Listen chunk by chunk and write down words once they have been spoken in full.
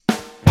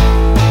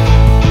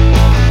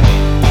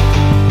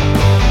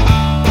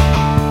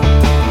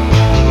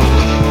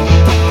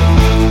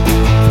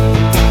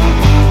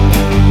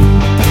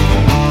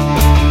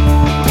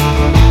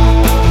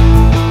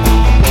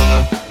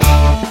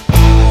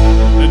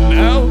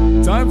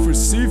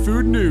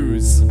seafood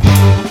news.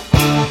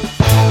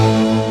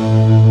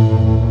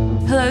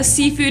 Hello,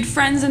 seafood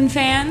friends and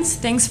fans.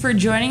 Thanks for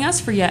joining us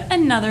for yet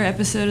another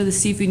episode of the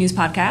Seafood News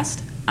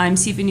Podcast. I'm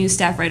Seafood News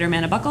staff writer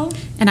Amanda Buckle.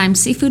 And I'm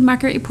seafood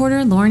market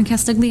reporter Lauren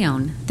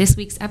Castiglione. This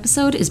week's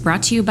episode is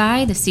brought to you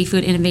by the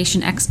Seafood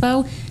Innovation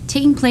Expo,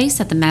 taking place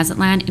at the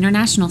Mazatlan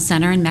International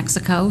Center in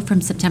Mexico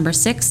from September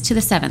 6th to the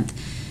 7th.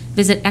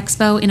 Visit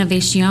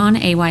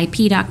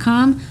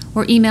expoinnovacionayp.com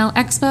or email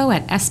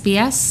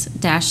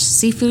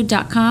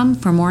expo@sbs-seafood.com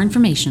for more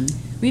information.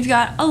 We've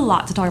got a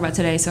lot to talk about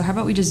today, so how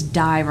about we just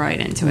dive right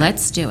into it?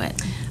 Let's do it.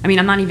 I mean,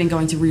 I'm not even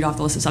going to read off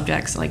the list of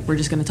subjects. We're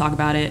just going to talk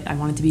about it. I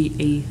want it to be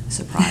a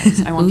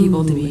surprise. I want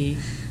people to be...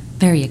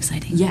 Very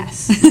exciting.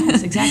 Yes,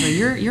 exactly.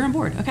 You're on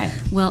board. Okay.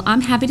 Well,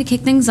 I'm happy to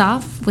kick things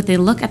off with a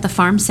look at the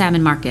farm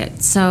salmon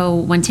market. So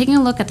when taking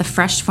a look at the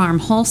fresh farm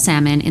whole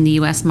salmon in the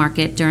U.S.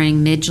 market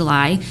during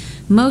mid-July,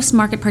 most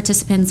market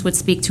participants would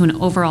speak to an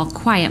overall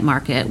quiet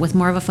market with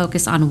more of a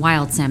focus on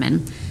wild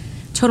salmon.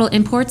 Total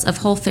imports of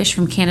whole fish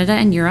from Canada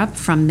and Europe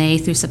from May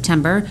through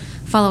September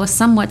follow a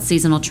somewhat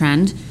seasonal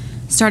trend.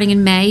 Starting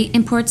in May,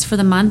 imports for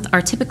the month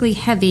are typically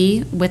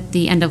heavy with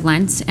the end of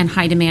Lent and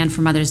high demand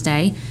for Mother's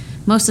Day.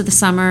 Most of the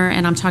summer,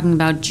 and I'm talking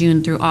about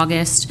June through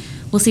August,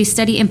 we'll see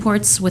steady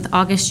imports, with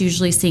August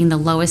usually seeing the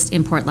lowest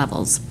import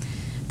levels.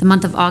 The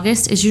month of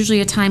August is usually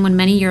a time when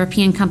many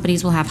European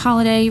companies will have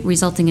holiday,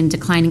 resulting in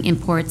declining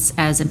imports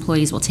as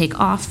employees will take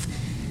off.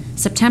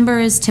 September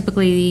is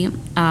typically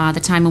the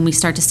time when we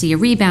start to see a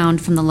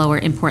rebound from the lower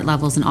import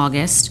levels in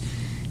August.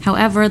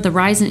 However, the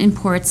rise in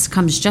imports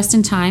comes just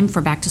in time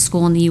for back to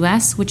school in the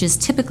U.S., which is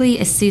typically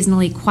a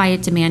seasonally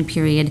quiet demand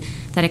period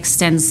that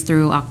extends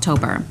through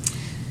October.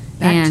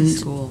 Back to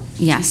school.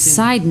 Yes,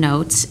 side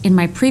note, in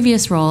my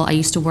previous role, I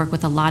used to work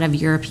with a lot of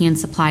European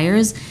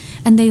suppliers,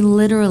 and they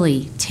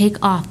literally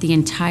take off the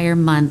entire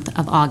month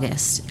of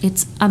August.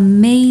 It's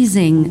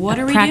amazing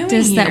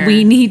practice that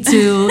we need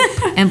to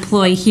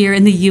employ here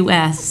in the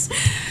U.S.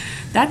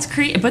 That's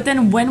crazy. But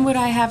then when would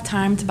I have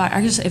time to buy?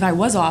 If I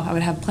was off, I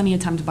would have plenty of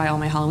time to buy all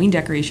my Halloween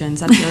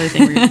decorations. That's the other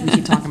thing we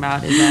keep talking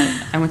about, is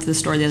that I went to the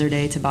store the other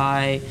day to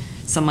buy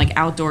some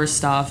outdoor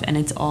stuff, and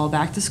it's all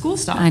back to school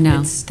stuff. I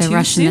know. They're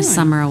rushing this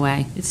summer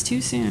away. It's too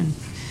soon.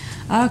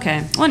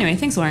 Okay. Well, anyway,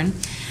 thanks, Lauren.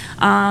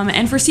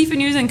 And for Seafood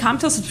News and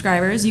CompTel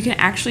subscribers, you can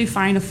actually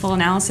find a full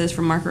analysis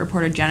from market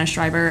reporter Janice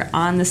Schreiber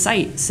on the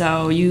site.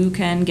 So you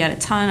can get a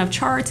ton of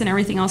charts and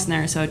everything else in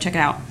there, so check it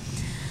out.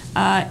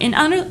 In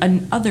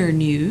other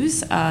news,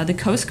 the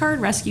Coast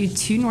Guard rescued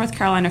 2 North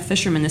Carolina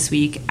fishermen this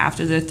week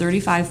after their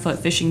 35-foot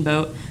fishing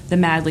boat, the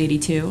Mad Lady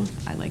 2.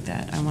 I like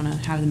that. I want to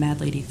have the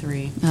Mad Lady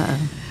 3. Uh-oh.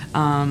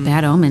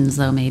 Bad omens,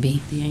 though,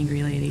 maybe. The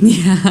angry lady.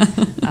 Yeah.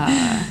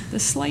 The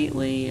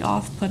slightly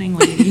off-putting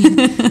lady.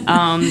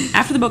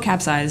 After the boat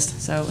capsized,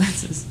 so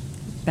this is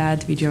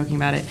bad to be joking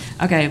about it.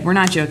 Okay, we're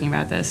not joking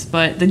about this,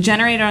 but the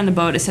generator on the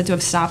boat is said to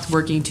have stopped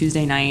working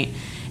Tuesday night,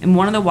 and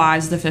one of the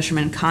wives of the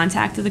fishermen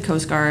contacted the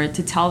Coast Guard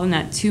to tell them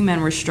that the two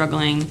men were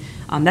struggling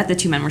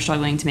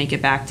to make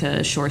it back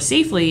to shore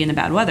safely in the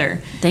bad weather.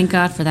 Thank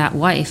God for that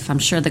wife. I'm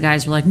sure the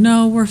guys were like,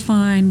 no, we're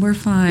fine.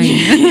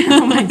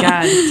 Oh my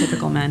God,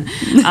 typical men.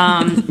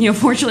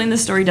 Fortunately, the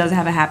story does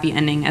have a happy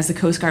ending, as the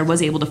Coast Guard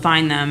was able to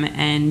find them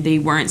and they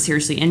weren't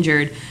seriously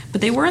injured,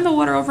 but they were in the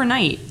water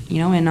overnight,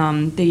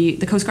 and the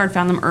Coast Guard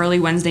found them early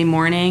Wednesday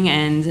morning,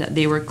 and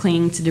they were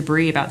clinging to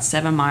debris about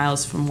 7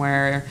 miles from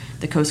where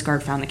the Coast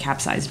Guard found the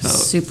capsized boat.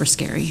 Super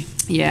scary.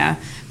 Yeah,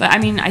 but I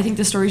think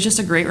the story is just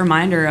a great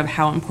reminder of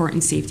how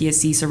important safety at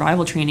sea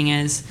survival training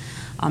is.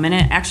 And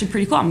it's actually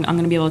pretty cool. I'm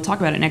going to be able to talk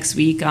about it next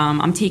week.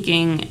 I'm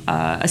taking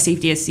a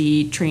safety at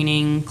sea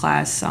training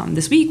class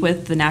this week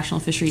with the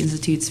National Fishery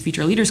Institute's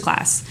Future Leaders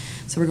class.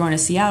 So we're going to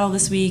Seattle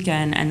this week,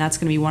 and that's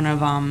going to be one of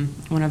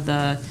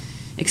the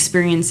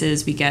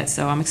experiences we get.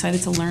 So I'm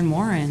excited to learn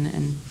more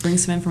and bring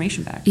some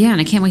information back. Yeah,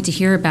 and I can't wait to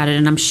hear about it.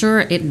 And I'm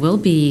sure it will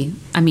be,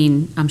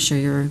 I'm sure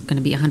you're going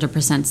to be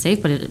 100%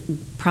 safe, but it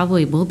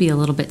probably will be a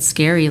little bit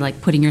scary,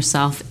 putting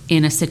yourself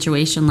in a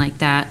situation like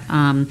that.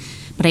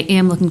 But I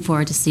am looking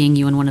forward to seeing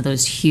you in one of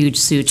those huge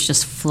suits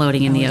just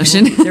floating in the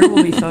ocean. There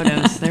will be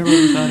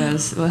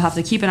photos. We'll have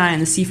to keep an eye on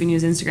the Seafood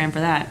News Instagram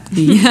for that.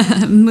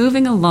 Yeah.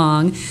 Moving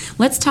along,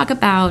 let's talk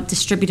about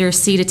distributor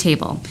Sea to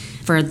Table.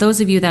 For those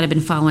of you that have been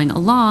following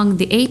along,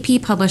 the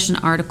AP published an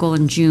article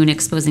in June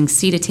exposing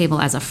Sea to Table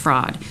as a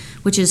fraud,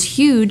 which is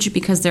huge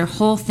because their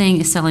whole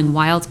thing is selling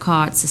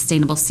wild-caught,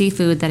 sustainable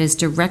seafood that is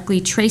directly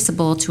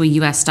traceable to a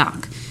U.S.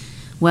 dock.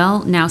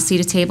 Well, now Sea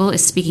to Table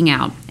is speaking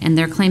out, and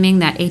they're claiming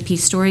that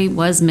AP's story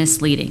was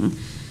misleading.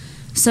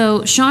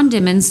 So Sean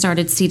Dimon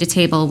started Sea to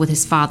Table with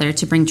his father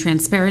to bring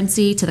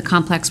transparency to the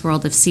complex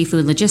world of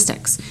seafood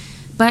logistics.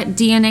 But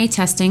DNA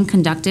testing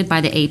conducted by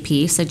the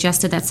AP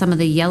suggested that some of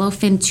the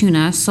yellowfin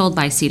tuna sold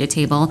by Sea to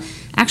Table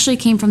actually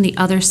came from the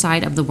other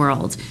side of the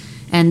world.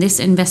 And this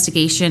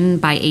investigation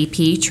by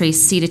AP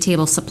traced Sea to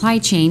Table's supply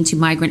chain to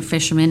migrant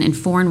fishermen in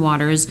foreign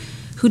waters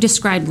who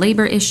described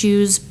labor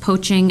issues,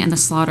 poaching, and the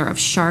slaughter of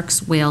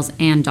sharks, whales,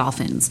 and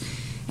dolphins.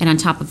 And on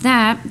top of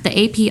that, the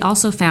AP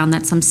also found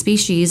that some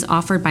species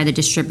offered by the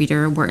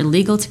distributor were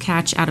illegal to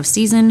catch out of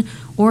season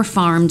or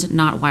farmed,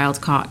 not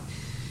wild caught.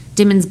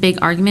 Dimmon's big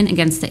argument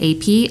against the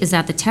AP is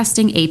that the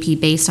testing AP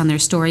based on their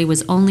story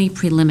was only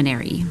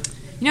preliminary.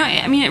 You know,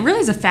 I mean, it really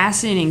is a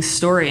fascinating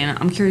story, and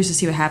I'm curious to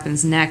see what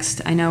happens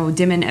next. I know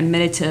Dimmon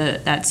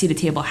admitted that Seed to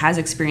Table has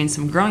experienced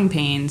some growing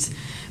pains,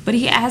 but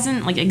he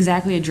hasn't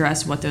exactly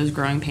addressed what those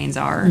growing pains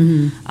are.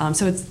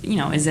 So it's,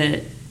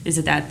 is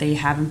it that they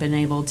haven't been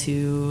able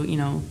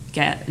to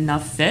get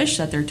enough fish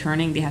that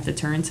they have to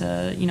turn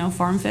to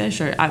farm fish,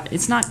 or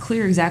it's not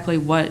clear exactly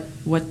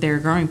what their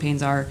growing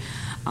pains are.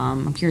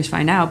 I'm curious to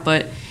find out,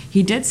 but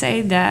he did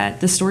say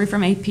that the story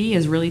from AP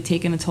has really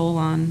taken a toll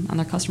on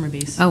their customer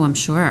base. Oh, I'm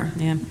sure.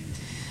 Yeah.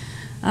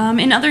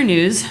 In other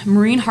news,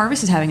 Marine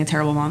Harvest is having a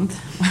terrible month.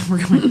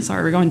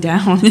 We're going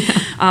down.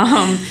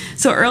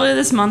 So earlier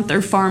this month,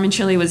 their farm in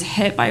Chile was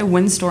hit by a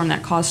windstorm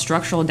that caused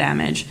structural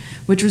damage,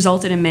 which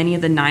resulted in many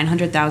of the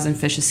 900,000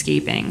 fish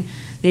escaping.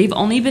 They've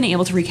only been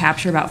able to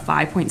recapture about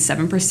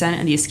 5.7%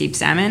 of the escaped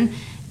salmon,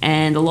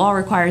 and the law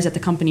requires that the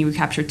company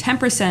recapture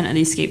 10% of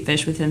the escaped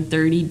fish within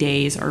 30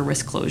 days or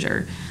risk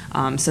closure.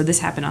 So this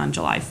happened on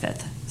July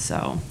 5th.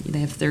 So they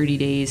have 30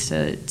 days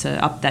to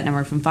up that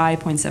number from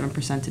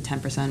 5.7% to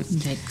 10%.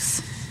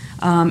 Yikes.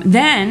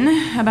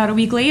 Then, about a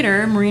week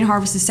later, Marine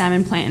Harvest's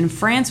salmon plant in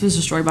France was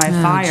destroyed by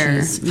a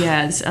fire. Geez.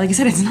 Yeah, like I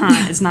said,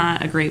 it's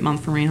not a great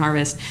month for Marine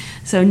Harvest.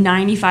 So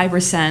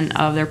 95%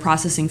 of their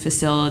processing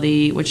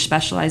facility, which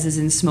specializes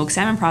in smoked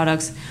salmon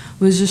products,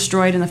 was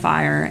destroyed in the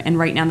fire. And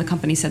right now the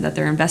company said that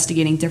they're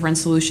investigating different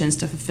solutions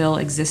to fulfill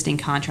existing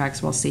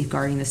contracts while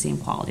safeguarding the same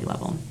quality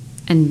level.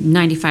 And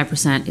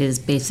 95% is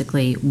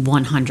basically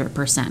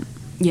 100%.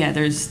 Yeah,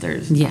 there's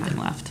nothing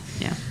left.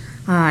 Yeah.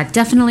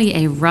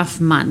 Definitely a rough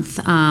month.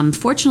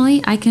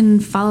 Fortunately, I can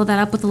follow that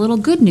up with a little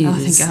good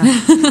news. Oh,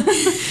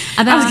 thank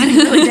God. I was getting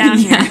really down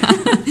here.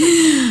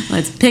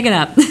 Let's pick it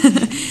up.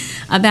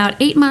 About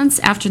 8 months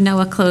after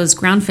NOAA closed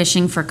ground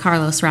fishing for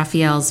Carlos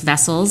Rafael's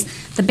vessels,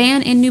 the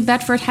ban in New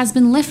Bedford has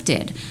been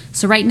lifted.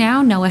 So right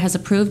now, NOAA has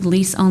approved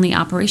lease-only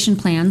operation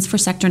plans for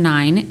Sector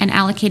 9 and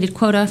allocated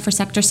quota for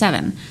Sector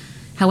 7.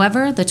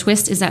 However, the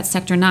twist is that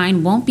Sector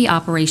 9 won't be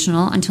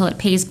operational until it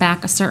pays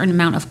back a certain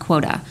amount of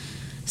quota.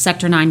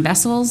 Sector 9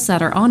 vessels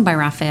that are owned by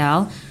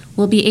Rafael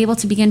will be able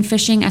to begin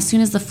fishing as soon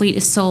as the fleet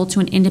is sold to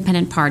an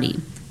independent party.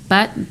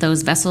 But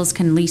those vessels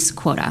can lease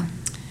quota.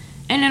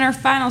 And in our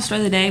final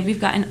story of the day,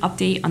 we've got an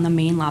update on the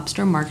Maine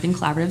Lobster Marketing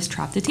Collaborative's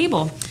Trap to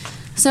Table.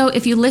 So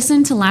if you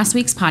listened to last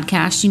week's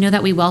podcast, you know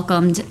that we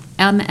welcomed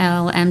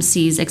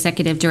MLMC's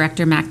Executive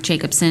Director, Mac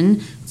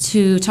Jacobson,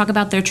 to talk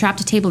about their Trap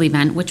to Table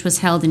event, which was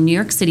held in New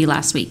York City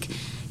last week.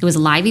 It was a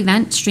live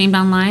event streamed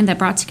online that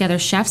brought together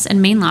chefs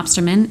and Maine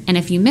lobstermen, and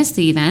if you missed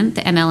the event,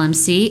 the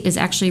MLMC is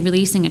actually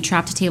releasing a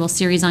Trap to Table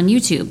series on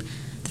YouTube.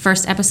 The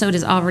first episode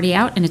is already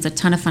out, and it's a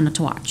ton of fun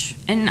to watch.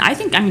 And I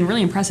think,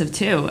 really impressive,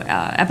 too.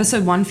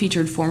 Episode 1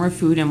 featured former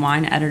food and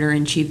wine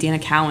editor-in-chief Dana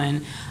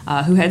Cowan,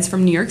 who heads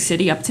from New York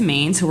City up to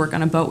Maine to work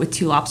on a boat with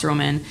 2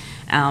 lobsterwomen.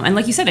 And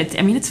like you said,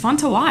 it's fun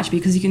to watch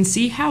because you can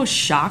see how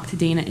shocked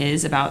Dana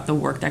is about the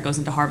work that goes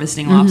into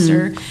harvesting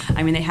lobster.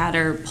 They had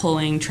her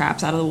pulling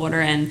traps out of the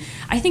water, and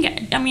I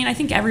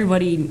think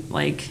everybody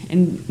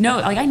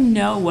I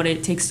know what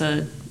it takes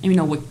to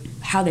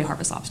how they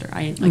harvest lobster.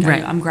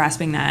 I'm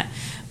grasping that,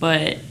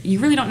 but you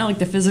really don't know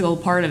the physical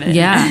part of it.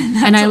 Yeah,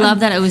 and I love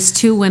that it was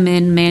 2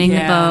 women manning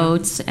the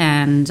boat,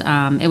 and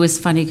it was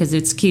funny because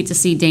it's cute to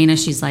see Dana.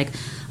 She's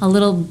a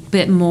little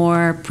bit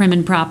more prim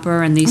and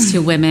proper, and these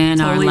 2 women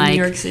totally are New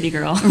York City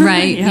girl,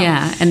 right?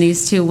 Yeah, and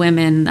these 2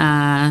 women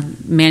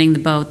manning the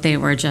boat, they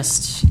were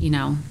just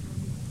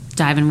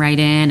diving right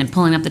in and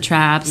pulling up the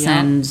traps,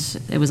 and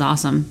it was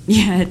awesome.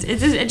 Yeah,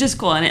 it's just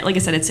cool, and like I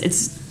said,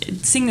 it's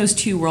seeing those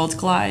 2 worlds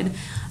collide.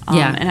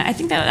 And I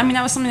think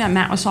that was something that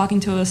Matt was talking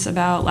to us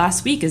about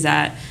last week, is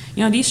that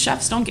these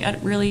chefs don't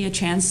get really a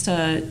chance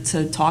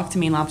to talk to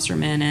Maine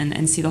lobstermen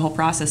and see the whole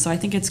process. So I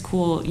think it's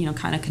cool,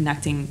 kind of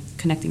connecting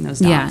those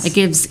dots. Yeah, it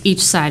gives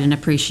each side an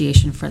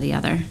appreciation for the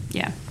other.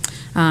 Yeah.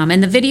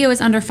 And the video is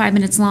under 5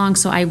 minutes long,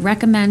 so I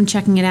recommend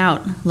checking it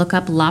out. Look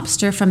up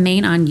Lobster from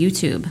Maine on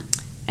YouTube.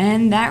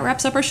 And that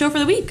wraps up our show for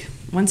the week.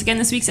 Once again,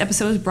 this week's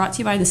episode is brought to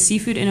you by the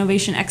Seafood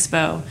Innovation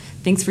Expo.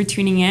 Thanks for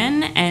tuning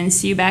in, and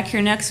see you back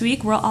here next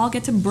week where I'll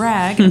get to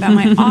brag about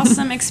my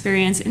awesome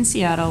experience in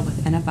Seattle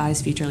with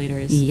NFI's Future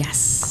Leaders.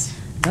 Yes.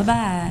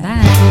 Bye-bye.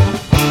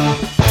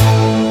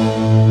 Bye.